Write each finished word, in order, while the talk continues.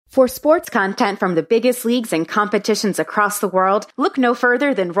For sports content from the biggest leagues and competitions across the world, look no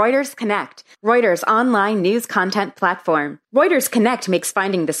further than Reuters Connect, Reuters' online news content platform. Reuters Connect makes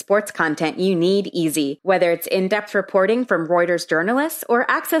finding the sports content you need easy, whether it's in-depth reporting from Reuters journalists or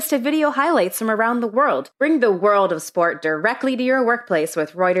access to video highlights from around the world. Bring the world of sport directly to your workplace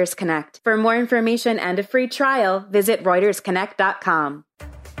with Reuters Connect. For more information and a free trial, visit ReutersConnect.com.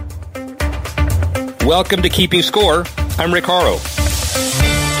 Welcome to Keeping Score. I'm Rick Horrow.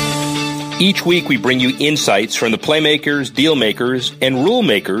 Each week we bring you insights from the playmakers, deal makers, and rule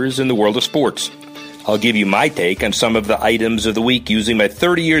makers in the world of sports. I'll give you my take on some of the items of the week using my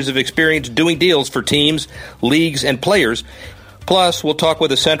 30 years of experience doing deals for teams, leagues, and players. Plus, we'll talk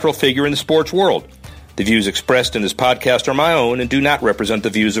with a central figure in the sports world. The views expressed in this podcast are my own and do not represent the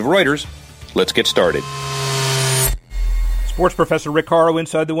views of Reuters. Let's get started. Sports professor Rick Horrow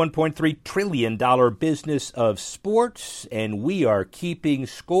inside the $1.3 trillion business of sports, and we are keeping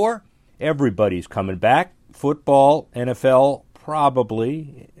score. Everybody's coming back. Football, NFL,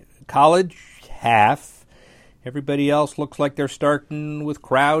 probably. College, half. Everybody else looks like they're starting with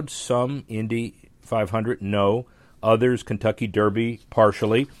crowds. Some, Indy 500, no. Others, Kentucky Derby,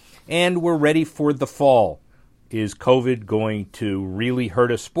 partially. And we're ready for the fall. Is COVID going to really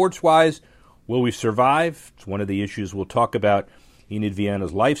hurt us sports-wise? Will we survive? It's one of the issues we'll talk about. Enid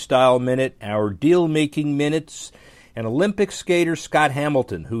Viana's Lifestyle Minute, our deal-making minutes, and Olympic skater Scott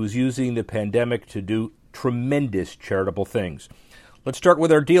Hamilton, who's using the pandemic to do tremendous charitable things. Let's start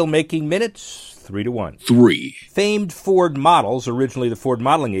with our deal-making minutes, 3-1. 3. Famed Ford Models, originally the Ford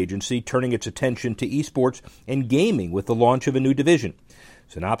Modeling Agency, turning its attention to esports and gaming with the launch of a new division.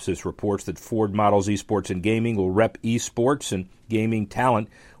 Synopsis reports that Ford Models Esports and Gaming will rep esports and gaming talent,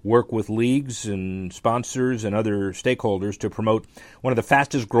 work with leagues and sponsors and other stakeholders to promote one of the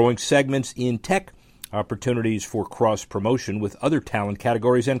fastest-growing segments in tech, opportunities for cross-promotion with other talent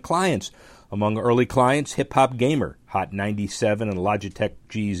categories and clients. Among early clients, Hip Hop Gamer, Hot 97 and Logitech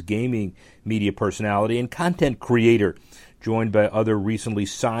G's gaming media personality and content creator, joined by other recently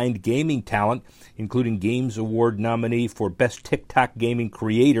signed gaming talent, including Games Award nominee for Best TikTok Gaming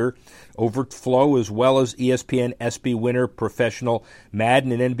Creator, Overflow, as well as ESPN ESPY winner, professional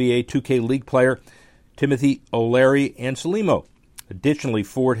Madden and NBA 2K League player Timothy O'Leary and Salimo. Additionally,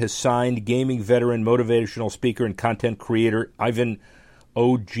 Ford has signed gaming veteran, motivational speaker, and content creator Ivan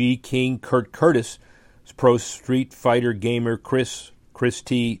O.G. King Kurt Curtis, pro Street Fighter gamer Chris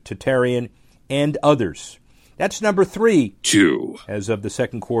T. Tatarian, and others. That's number 3. 2. As of the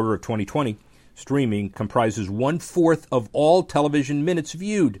second quarter of 2020, streaming comprises 1/4 of all television minutes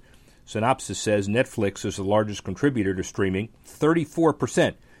viewed. Synopsis says Netflix is the largest contributor to streaming,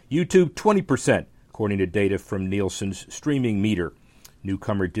 34%. YouTube, 20%, according to data from Nielsen's streaming meter.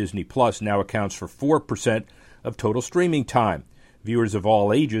 Newcomer Disney Plus now accounts for 4% of total streaming time. Viewers of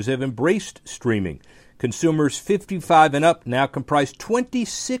all ages have embraced streaming. Consumers 55 and up now comprise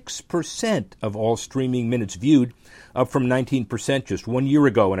 26% of all streaming minutes viewed, up from 19% just 1 year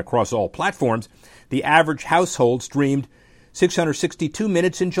ago. And across all platforms, the average household streamed 662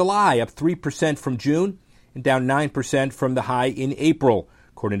 minutes in July, up 3% from June and down 9% from the high in April,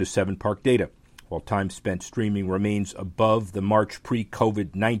 according to 7Park data. While time spent streaming remains above the March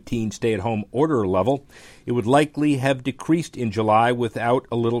pre-COVID-19 stay-at-home order level, it would likely have decreased in July without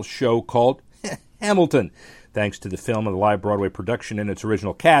a little show called Hamilton. Thanks to the film and the live Broadway production and its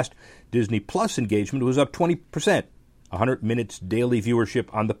original cast, Disney Plus engagement was up 20%, 100 minutes daily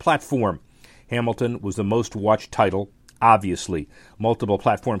viewership on the platform. Hamilton was the most watched title, obviously. Multiple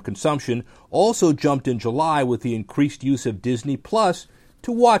platform consumption also jumped in July with the increased use of Disney Plus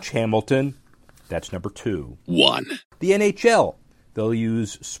to watch Hamilton. That's number 2. 1. The NHL. They'll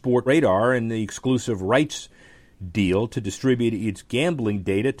use Sportradar and the exclusive rights deal to distribute its gambling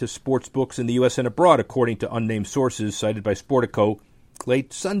data to sports books in the U.S. and abroad, according to unnamed sources cited by Sportico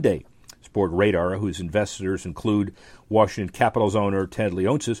late Sunday. Sportradar, whose investors include Washington Capitals owner Ted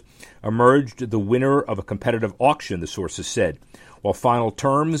Leonsis, emerged the winner of a competitive auction, the sources said. While final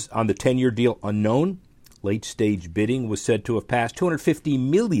terms on the 10-year deal unknown, late-stage bidding was said to have passed $250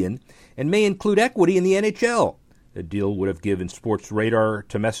 million and may include equity in the NHL. The deal would have given Sportradar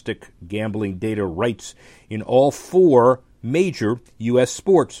domestic gambling data rights in all 4 major U.S.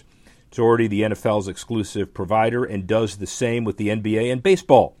 sports. It's already the NFL's exclusive provider and does the same with the NBA and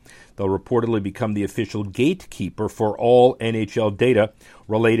baseball. They'll reportedly become the official gatekeeper for all NHL data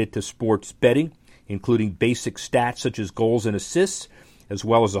related to sports betting, including basic stats such as goals and assists, as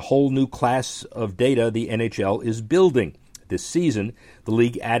well as a whole new class of data the NHL is building. This season, the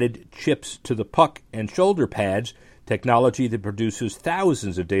league added chips to the puck and shoulder pads, technology that produces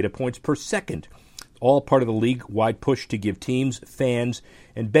thousands of data points per second. all part of the league-wide push to give teams, fans,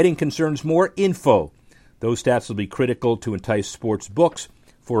 and betting concerns more info. Those stats will be critical to entice sports books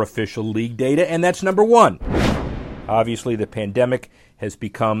for official league data, and that's number one. Obviously, the pandemic has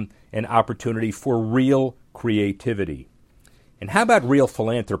become an opportunity for real creativity. And how about real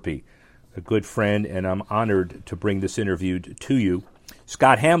philanthropy? A good friend, and I'm honored to bring this interview to you,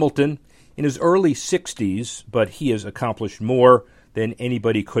 Scott Hamilton, in his early 60s, but he has accomplished more than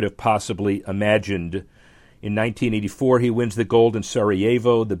anybody could have possibly imagined. In 1984, he wins the gold in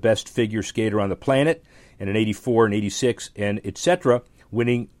Sarajevo, the best figure skater on the planet, and in 84 and 86, and etc.,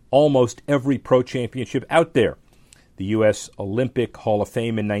 winning almost every pro championship out there. The U.S. Olympic Hall of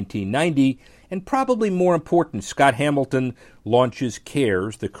Fame in 1990, and probably more important, Scott Hamilton launches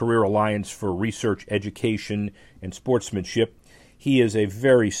CARES, the Career Alliance for Research, Education, and Sportsmanship. He is a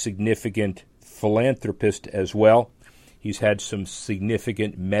very significant philanthropist as well. He's had some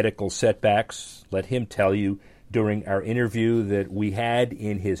significant medical setbacks. Let him tell you during our interview that we had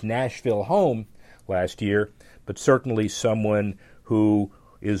in his Nashville home last year, but certainly someone who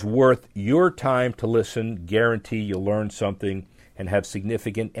is worth your time to listen, guarantee you'll learn something, and have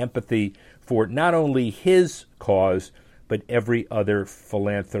significant empathy for not only his cause, but every other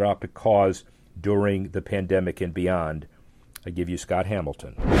philanthropic cause during the pandemic and beyond. I give you Scott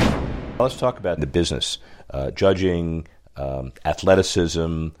Hamilton. Let's talk about the business, judging,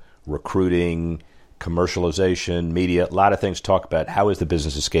 athleticism, recruiting, commercialization, media, a lot of things to talk about. How is the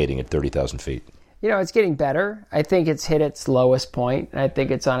business of skating at 30,000 feet? You know, it's getting better. I think it's hit its lowest point, and I think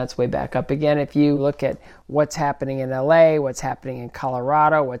it's on its way back up again. If you look at what's happening in LA, what's happening in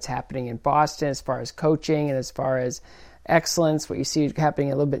Colorado, what's happening in Boston as far as coaching and as far as excellence, what you see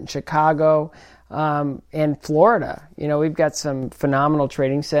happening a little bit in Chicago and Florida. You know, we've got some phenomenal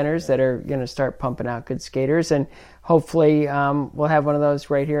training centers that are going to start pumping out good skaters, and hopefully we'll have one of those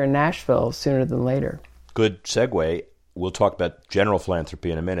right here in Nashville sooner than later. Good segue. We'll talk about general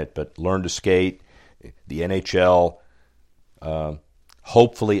philanthropy in a minute, but Learn to Skate, the NHL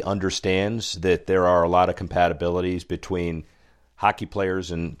hopefully understands that there are a lot of compatibilities between hockey players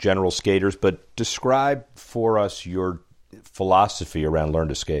and general skaters, but describe for us your philosophy around Learn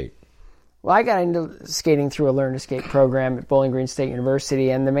to Skate. Well, I got into skating through a Learn to Skate program at Bowling Green State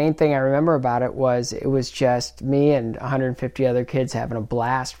University, and the main thing I remember about it was just me and 150 other kids having a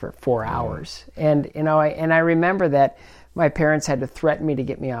blast for 4 hours. And you know, I remember that my parents had to threaten me to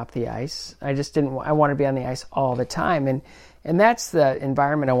get me off the ice. I wanted to be on the ice all the time, and that's the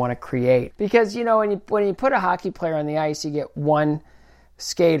environment I want to create. Because you know, when you put a hockey player on the ice, you get one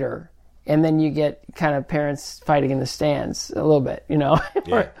skater, and then you get kind of parents fighting in the stands a little bit, you know.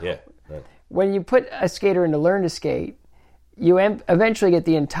 Yeah. Right. When you put a skater into Learn to Skate, you eventually get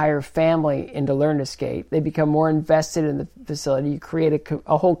the entire family into Learn to Skate. They become more invested in the facility. You create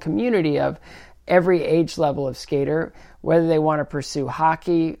a whole community of every age level of skater, whether they want to pursue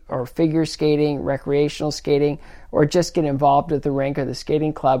hockey or figure skating, recreational skating, or just get involved with the rink or the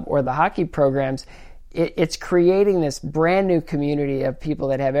skating club or the hockey programs. It's creating this brand new community of people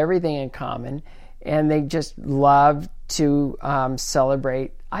that have everything in common, and they just love to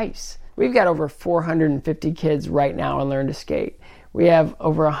celebrate ice. We've got over 450 kids right now on Learn to Skate. We have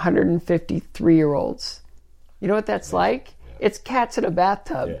over 150 3-year-olds. You know what that's like? It's cats in a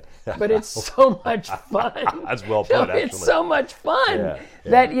bathtub, but it's so much fun. That's well put, actually. It's so much fun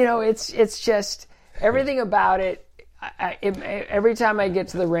that, you know, it's just everything about it. Every time I get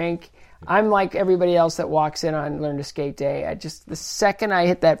to the rink, I'm like everybody else that walks in on Learn to Skate Day. The second I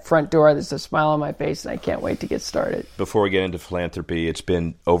hit that front door, there's a smile on my face, and I can't wait to get started. Before we get into philanthropy, it's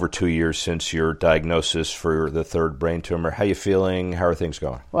been over 2 years since your diagnosis for the third brain tumor. How are you feeling? How are things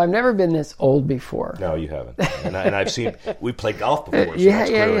going? Well, I've never been this old before. No, you haven't. And I've seen, we played golf before. So yeah.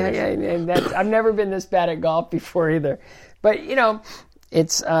 And I've never been this bad at golf before either. But, you know,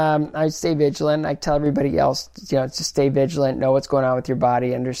 it's I stay vigilant. I tell everybody else, you know, to stay vigilant, know what's going on with your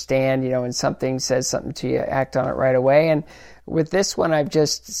body, understand, you know, when something says something to you, act on it right away. And with this one, I've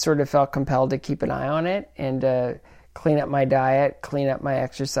just sort of felt compelled to keep an eye on it and clean up my diet, clean up my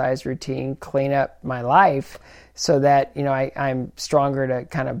exercise routine, clean up my life so that, you know, I'm stronger to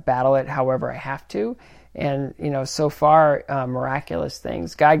kind of battle it however I have to. And, you know, so far, miraculous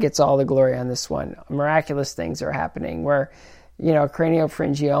things. God gets all the glory on this one. Miraculous things are happening where, you know,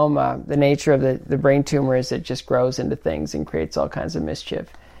 craniopharyngioma, the nature of the brain tumor is it just grows into things and creates all kinds of mischief.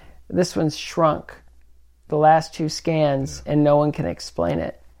 This one's shrunk the last 2 scans, and no one can explain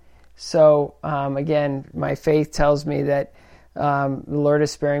it. So, again, my faith tells me that The Lord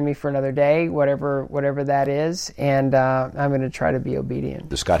is sparing me for another day, whatever that is, and I'm going to try to be obedient.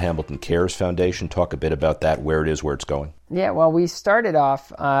 The Scott Hamilton Cares Foundation, talk a bit about that, where it is, where it's going. Yeah, well, we started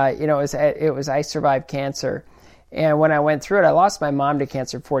off, it was I Survived Cancer. And when I went through it, I lost my mom to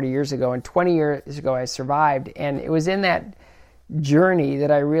cancer 40 years ago, and 20 years ago I survived. And it was in that journey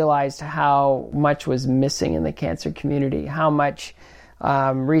that I realized how much was missing in the cancer community, how much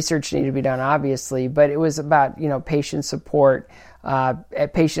research needed to be done, obviously, but it was about, patient support,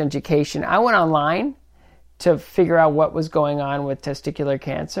 patient education. I went online to figure out what was going on with testicular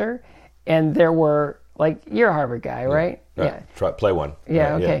cancer, and there were, you're a Harvard guy, right? Yeah. Play one.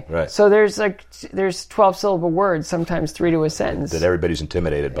 Yeah, okay. Yeah, right. So there's 12-syllable words, sometimes 3 to a sentence. That everybody's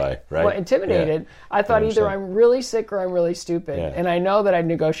intimidated by, right? Well, intimidated. Yeah. I thought either I'm really sick or I'm really stupid. Yeah. And I know that I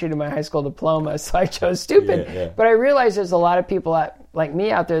negotiated my high school diploma, so I chose stupid. Yeah. But I realized there's a lot of people like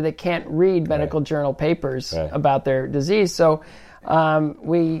me out there that can't read medical journal papers about their disease. So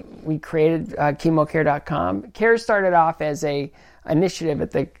we created chemocare.com. CARE started off as a initiative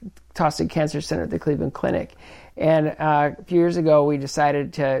at the Taussig Cancer Center at the Cleveland Clinic. And a few years ago, we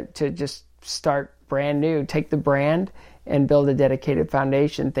decided to just start brand new, take the brand and build a dedicated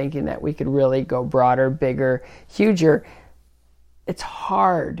foundation, thinking that we could really go broader, bigger, huger. It's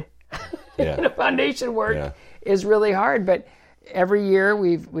hard. The foundation work is really hard, but every year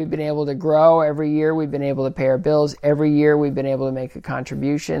we've been able to grow. Every year we've been able to pay our bills. Every year we've been able to make a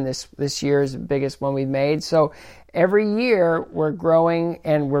contribution. This year is the biggest one we've made. So every year we're growing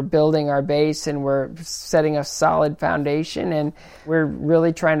and we're building our base and we're setting a solid foundation, and we're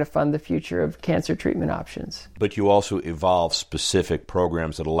really trying to fund the future of cancer treatment options. But you also evolve specific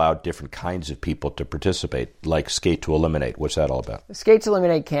programs that allow different kinds of people to participate, like Skate to Eliminate. What's that all about? Skate to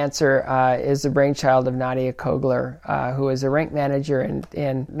Eliminate Cancer is the brainchild of Nadia Kogler, who is a rank manager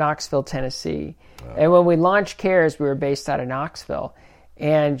in Knoxville, Tennessee. Wow. And when we launched CARES, we were based out of Knoxville.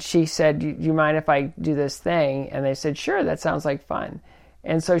 And she said, do you mind if I do this thing? And they said, sure, that sounds like fun.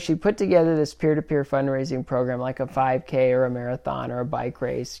 And so she put together this peer-to-peer fundraising program, like a 5K or a marathon or a bike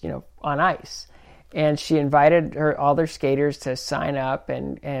race, on ice. And she invited all their skaters to sign up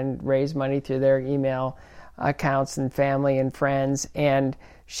and raise money through their email accounts and family and friends. And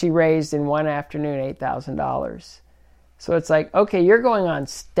she raised in one afternoon $8,000. So it's like, okay, you're going on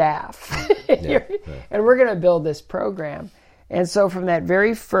staff, and we're going to build this program. And so from that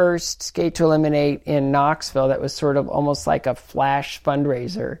very first Skate to Eliminate in Knoxville, that was sort of almost like a flash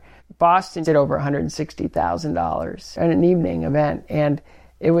fundraiser, Boston did over $160,000 at an evening event, and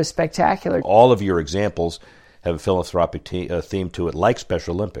it was spectacular. All of your examples have a philanthropic theme to it, like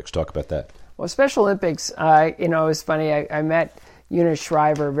Special Olympics. Talk about that. Well, Special Olympics, it was funny. I met Eunice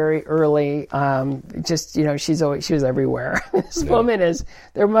Shriver very early. She was everywhere. This woman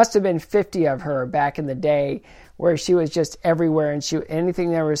there must have been 50 of her back in the day, where she was just everywhere, and anything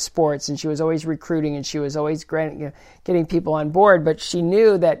there was sports, and she was always recruiting, and she was always getting people on board. But she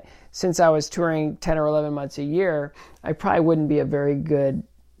knew that since I was touring 10 or 11 months a year, I probably wouldn't be a very good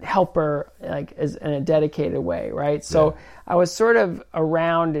helper, in a dedicated way, right? So I was sort of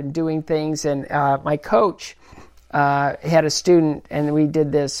around and doing things, and my coach had a student, and we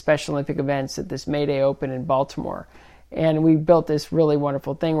did this Special Olympic events at this May Day Open in Baltimore. And we built this really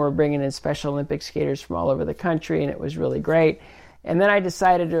wonderful thing. We're bringing in Special Olympic skaters from all over the country, and it was really great. And then I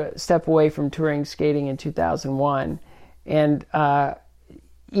decided to step away from touring skating in 2001. And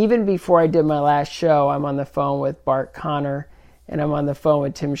even before I did my last show, I'm on the phone with Bart Connor, and I'm on the phone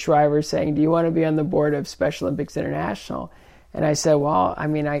with Tim Shriver saying, do you want to be on the board of Special Olympics International? And I said, well,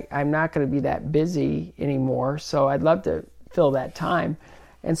 I'm not going to be that busy anymore, so I'd love to fill that time.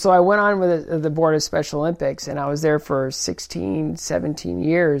 And so I went on with the board of Special Olympics, and I was there for 16, 17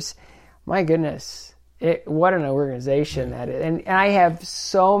 years. My goodness, what an organization that is. And I have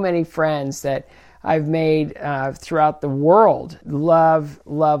so many friends that I've made throughout the world. Love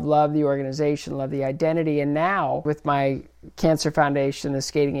the organization, love the identity. And now with my Cancer Foundation, the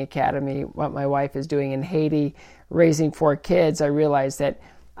Skating Academy, what my wife is doing in Haiti, raising 4 kids, I realized that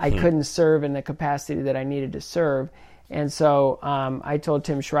I couldn't serve in the capacity that I needed to serve. And so I told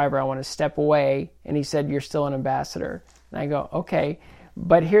Tim Shriver I want to step away, and he said, you're still an ambassador. And I go, okay,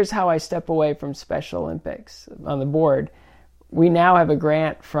 but here's how I step away from Special Olympics on the board. We now have a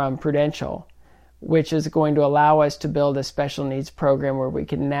grant from Prudential, which is going to allow us to build a special needs program where we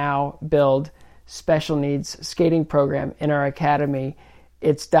can now build special needs skating program in our academy.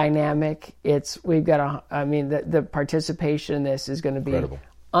 It's dynamic. The participation in this is going to be incredible.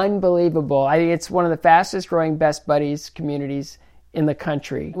 Unbelievable. I think it's one of the fastest growing Best Buddies communities in the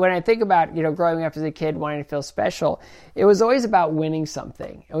country. When I think about, growing up as a kid wanting to feel special, it was always about winning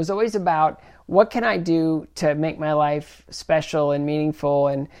something. It was always about what can I do to make my life special and meaningful,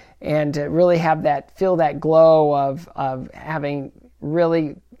 and to really feel that glow of having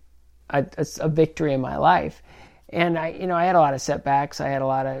really a victory in my life. And I had a lot of setbacks, I had a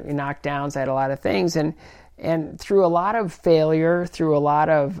lot of knockdowns, I had a lot of things, and through a lot of failure, through a lot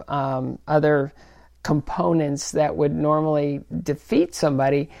of other components that would normally defeat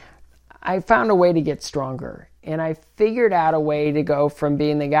somebody, I found a way to get stronger. And I figured out a way to go from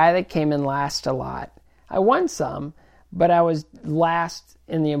being the guy that came in last a lot. I won some, but I was last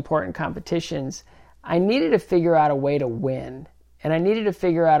in the important competitions. I needed to figure out a way to win. And I needed to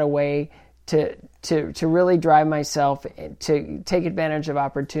figure out a way to really drive myself to take advantage of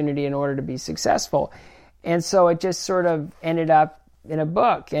opportunity in order to be successful. And so it just sort of ended up in a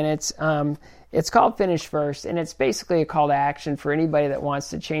book, and it's called Finish First, and it's basically a call to action for anybody that wants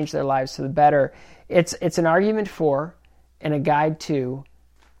to change their lives for the better. It's an argument for and a guide to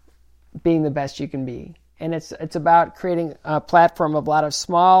being the best you can be. And it's about creating a platform of a lot of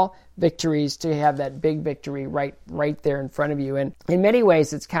small victories to have that big victory right there in front of you. And in many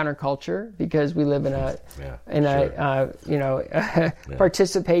ways, it's counterculture because we live in a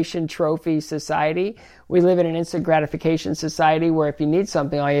participation trophy society. We live in an instant gratification society where if you need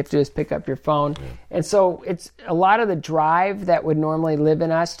something, all you have to do is pick up your phone. Yeah. And so it's a lot of the drive that would normally live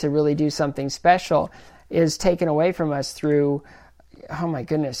in us to really do something special is taken away from us through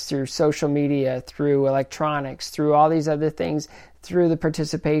through social media, through electronics, through all these other things, through the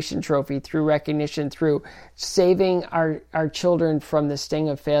participation trophy, through recognition, through saving our children from the sting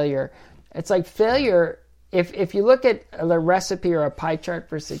of failure. It's like failure, if you look at the recipe or a pie chart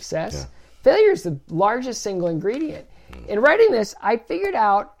for success, failure is the largest single ingredient. In writing this, I figured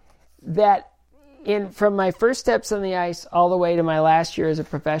out that from my first steps on the ice all the way to my last year as a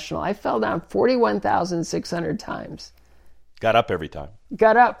professional, I fell down 41,600 times. Got up every time.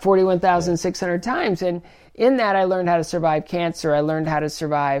 Got up 41,600 times. And in that, I learned how to survive cancer. I learned how to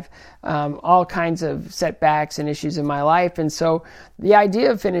survive all kinds of setbacks and issues in my life. And so the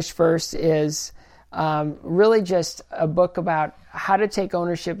idea of Finish First is really just a book about how to take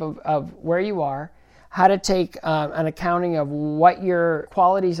ownership of where you are, how to take an accounting of what your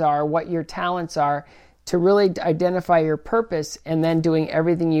qualities are, what your talents are, to really identify your purpose, and then doing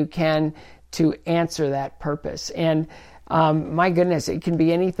everything you can to answer that purpose. And my goodness, it can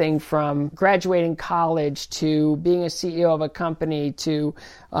be anything from graduating college to being a CEO of a company to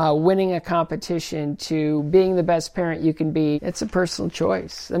winning a competition to being the best parent you can be. It's a personal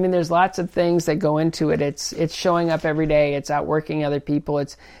choice. I mean, there's lots of things that go into it. It's showing up every day. It's outworking other people.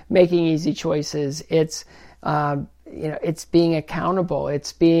 It's making easy choices. It's it's being accountable.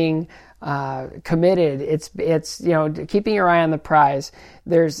 It's being committed. It's keeping your eye on the prize.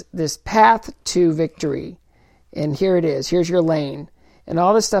 There's this path to victory. And here it is. Here's your lane. And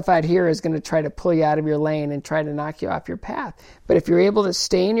all the stuff out here is going to try to pull you out of your lane and try to knock you off your path. But if you're able to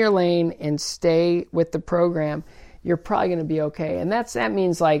stay in your lane and stay with the program, you're probably going to be okay. And that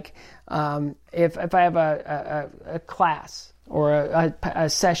means like if I have a class or a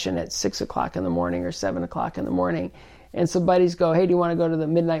session at 6 o'clock in the morning or 7 o'clock in the morning, and some buddies go, hey, do you want to go to the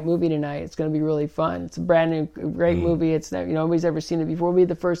midnight movie tonight? It's going to be really fun. It's a brand new, great movie. It's nobody's ever seen it before. We'll be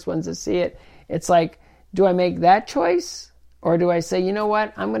the first ones to see it. It's like, do I make that choice, or do I say, you know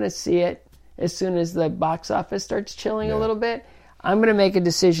what, I'm going to see it as soon as the box office starts chilling a little bit? I'm going to make a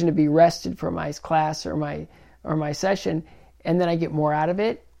decision to be rested for my class or my session, and then I get more out of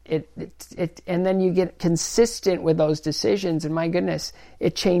it. And then you get consistent with those decisions, and my goodness,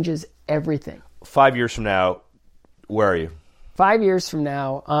 it changes everything. 5 years from now, where are you? 5 years from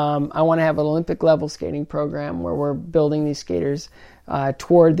now, I want to have an Olympic-level skating program where we're building these skaters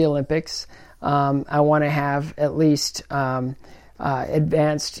toward the Olympics. I want to have at least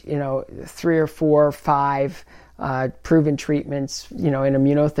advanced, 3 or 4 or 5 proven treatments, in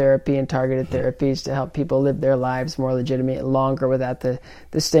immunotherapy and targeted therapies to help people live their lives more legitimate, longer without the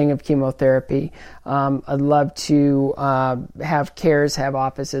sting of chemotherapy. I'd love to have CARES have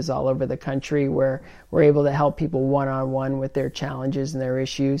offices all over the country where we're able to help people one-on-one with their challenges and their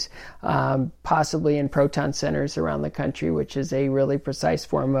issues, possibly in proton centers around the country, which is a really precise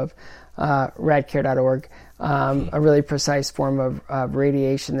form of radcare.org, a really precise form of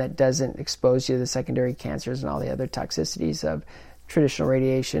radiation that doesn't expose you to the secondary cancers and all the other toxicities of traditional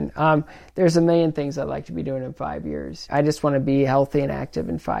radiation. There's a million things I'd like to be doing in 5 years. I just want to be healthy and active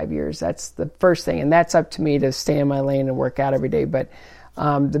in 5 years. That's the first thing, and that's up to me to stay in my lane and work out every day. But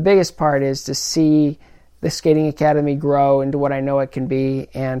the biggest part is to see the Skating Academy grow into what I know it can be,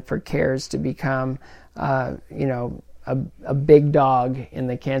 and for CARES to become, a big dog in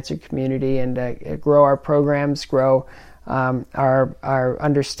the cancer community, and grow our programs, grow our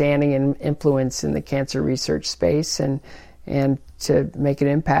understanding and influence in the cancer research space, and to make an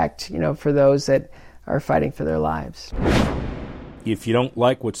impact, for those that are fighting for their lives. If you don't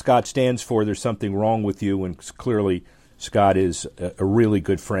like what Scott stands for, there's something wrong with you, and clearly Scott is a really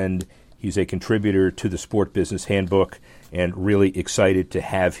good friend. He's a contributor to the Sport Business Handbook, and really excited to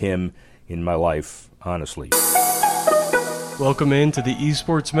have him in my life, honestly. Welcome in to the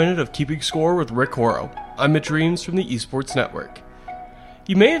Esports Minute of Keeping Score with Rick Horrow. I'm Mitch Reams from the Esports Network.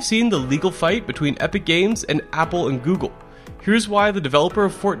 You may have seen the legal fight between Epic Games and Apple and Google. Here's why the developer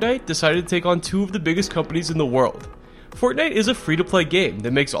of Fortnite decided to take on two of the biggest companies in the world. Fortnite is a free-to-play game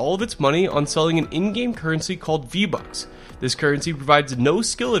that makes all of its money on selling an in-game currency called V-Bucks. This currency provides no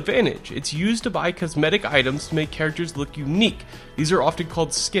skill advantage. It's used to buy cosmetic items to make characters look unique. These are often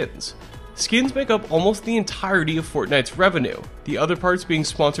called skins. Skins make up almost the entirety of Fortnite's revenue, the other parts being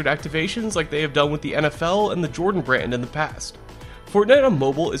sponsored activations like they have done with the NFL and the Jordan brand in the past. Fortnite on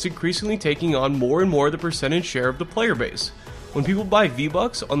mobile is increasingly taking on more and more the percentage share of the player base. When people buy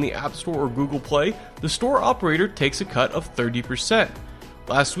V-Bucks on the App Store or Google Play, the store operator takes a cut of 30%.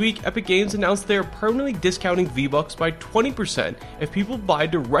 Last week, Epic Games announced they are permanently discounting V-Bucks by 20% if people buy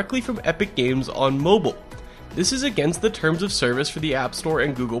directly from Epic Games on mobile. This is against the terms of service for the App Store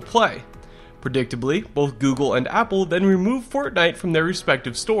and Google Play. Predictably, both Google and Apple then removed Fortnite from their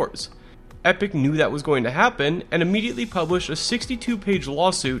respective stores. Epic knew that was going to happen and immediately published a 62-page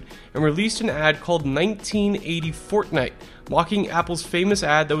lawsuit and released an ad called 1980 Fortnite, mocking Apple's famous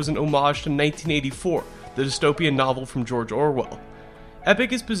ad that was an homage to 1984, the dystopian novel from George Orwell.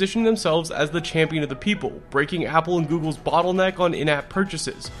 Epic is positioning themselves as the champion of the people, breaking Apple and Google's bottleneck on in-app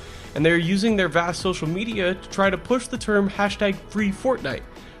purchases, and they are using their vast social media to try to push the term #FreeFortnite.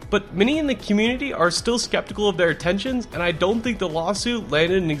 But many in the community are still skeptical of their intentions, and I don't think the lawsuit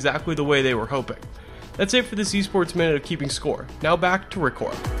landed in exactly the way they were hoping. That's it for this Esports Minute of Keeping Score. Now back to Rick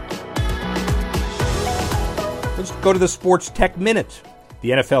Horrow. Let's go to the Sports Tech Minute.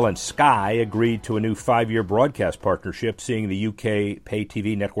 The NFL and Sky agreed to a new 5-year broadcast partnership, seeing the UK pay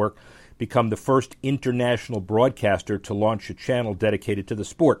TV network become the first international broadcaster to launch a channel dedicated to the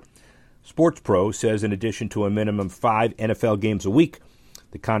sport. SportsPro says in addition to a minimum 5 NFL games a week,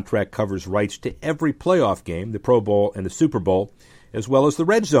 the contract covers rights to every playoff game, the Pro Bowl and the Super Bowl, as well as the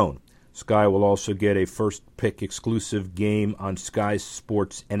Red Zone. Sky will also get a first-pick exclusive game on Sky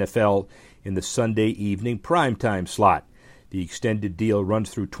Sports NFL in the Sunday evening primetime slot. The extended deal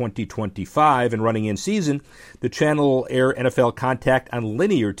runs through 2025, and running in season, the channel will air NFL Contact on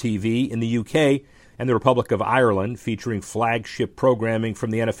linear TV in the UK and the Republic of Ireland, featuring flagship programming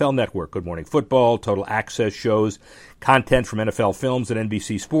from the NFL Network, Good Morning Football, Total Access shows, content from NFL Films and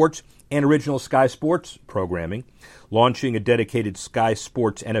NBC Sports, and original Sky Sports programming. Launching a dedicated Sky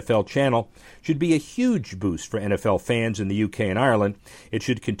Sports NFL channel should be a huge boost for NFL fans in the UK and Ireland. It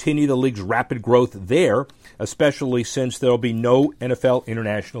should continue the league's rapid growth there, especially since there will be no NFL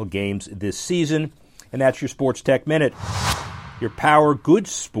international games this season. And that's your Sports Tech Minute. Your Power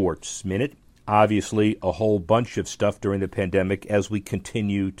Goods Sports Minute. Obviously, a whole bunch of stuff during the pandemic as we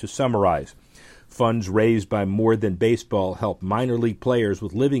continue to summarize. Funds raised by More Than Baseball help minor league players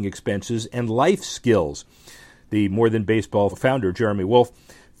with living expenses and life skills. The More Than Baseball founder, Jeremy Wolf,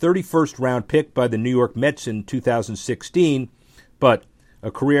 31st round pick by the New York Mets in 2016, but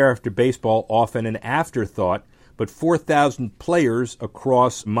a career after baseball often an afterthought. But 4,000 players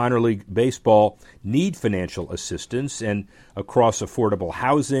across minor league baseball need financial assistance, and across affordable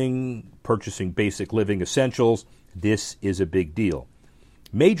housing, purchasing basic living essentials, this is a big deal.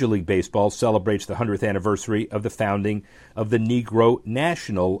 Major League Baseball celebrates the 100th anniversary of the founding of the Negro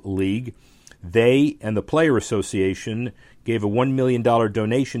National League. They and the Player Association gave a $1 million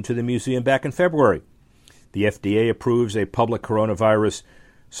donation to the museum back in February. The FDA approves a public coronavirus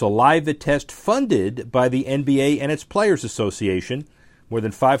saliva test funded by the NBA and its Players Association. More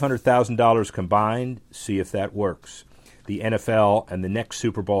than $500,000 combined. See if that works. The NFL and the next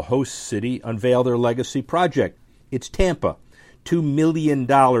Super Bowl host city unveil their legacy project. It's Tampa. $2 million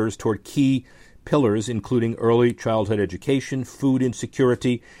toward key pillars, including early childhood education, food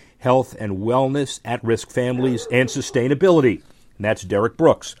insecurity, health and wellness, at-risk families, and sustainability. And that's Derek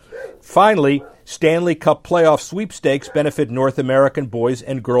Brooks. Finally, Stanley Cup playoff sweepstakes benefit North American boys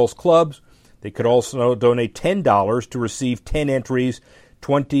and girls clubs. They could also donate $10 to receive 10 entries,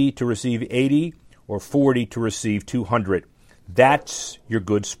 20 to receive 80, or 40 to receive 200. That's your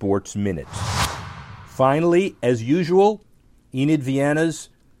Good Sports Minute. Finally, as usual, Enid Viana's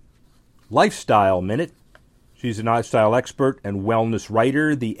Lifestyle Minute. She's a lifestyle expert and wellness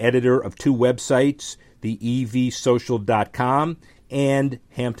writer, the editor of 2 websites, the evsocial.com and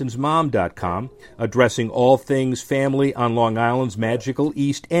hamptonsmom.com, addressing all things family on Long Island's magical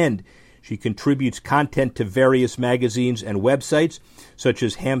East End. She contributes content to various magazines and websites, such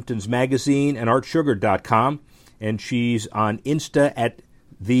as Hamptons Magazine and artsugar.com, and she's on Insta at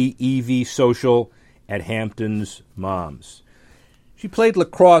the EV Social at Hamptons Moms. She played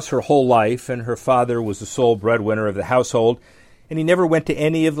lacrosse her whole life, and her father was the sole breadwinner of the household, and he never went to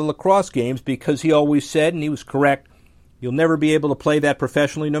any of the lacrosse games because he always said, and he was correct, you'll never be able to play that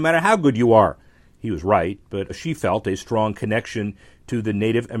professionally no matter how good you are. He was right, but she felt a strong connection to the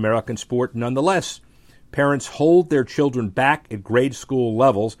Native American sport nonetheless. Parents hold their children back at grade school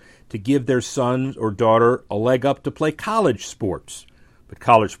levels to give their son or daughter a leg up to play college sports. But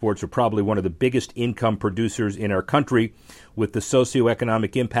college sports are probably one of the biggest income producers in our country, with the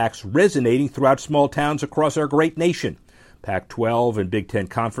socioeconomic impacts resonating throughout small towns across our great nation. Pac-12 and Big Ten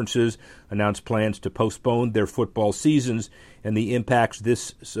conferences announced plans to postpone their football seasons, and the impacts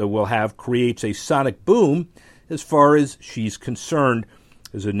this will have creates a sonic boom as far as she's concerned.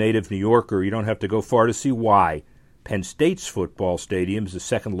 As a native New Yorker, you don't have to go far to see why. Penn State's football stadium is the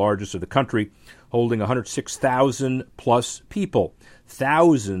second largest of the country, holding 106,000-plus people.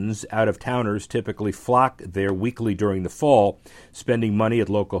 Thousands out-of-towners typically flock there weekly during the fall, spending money at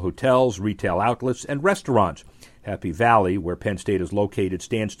local hotels, retail outlets, and restaurants. Happy Valley, where Penn State is located,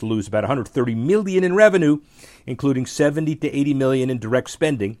 stands to lose about $130 million in revenue, including $70 to $80 million in direct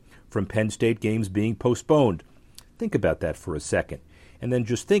spending from Penn State games being postponed. Think about that for a second. And then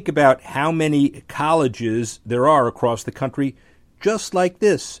just think about how many colleges there are across the country just like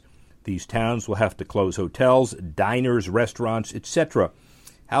this. These towns will have to close hotels, diners, restaurants, etc.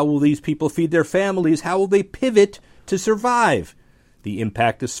 How will these people feed their families? How will they pivot to survive? The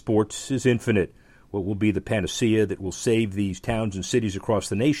impact of sports is infinite. What will be the panacea that will save these towns and cities across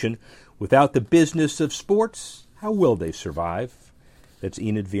the nation? Without the business of sports, how will they survive? That's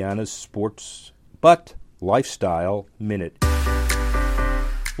Enid Viana's Sports But Lifestyle Minute.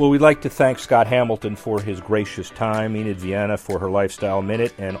 Well, we'd like to thank Scott Hamilton for his gracious time, Enid Viana for her Lifestyle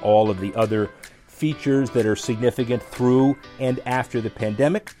Minute, and all of the other features that are significant through and after the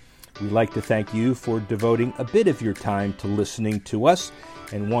pandemic. We'd like to thank you for devoting a bit of your time to listening to us,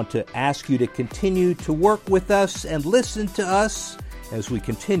 and want to ask you to continue to work with us and listen to us as we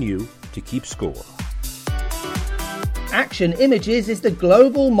continue to keep score. Action Images is the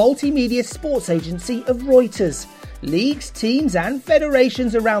global multimedia sports agency of Reuters. Leagues, teams and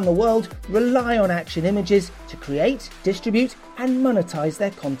federations around the world rely on Action Images to create, distribute and monetize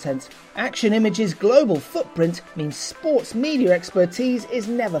their content. Action Images' global footprint means sports media expertise is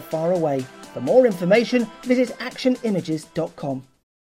never far away. For more information, visit actionimages.com.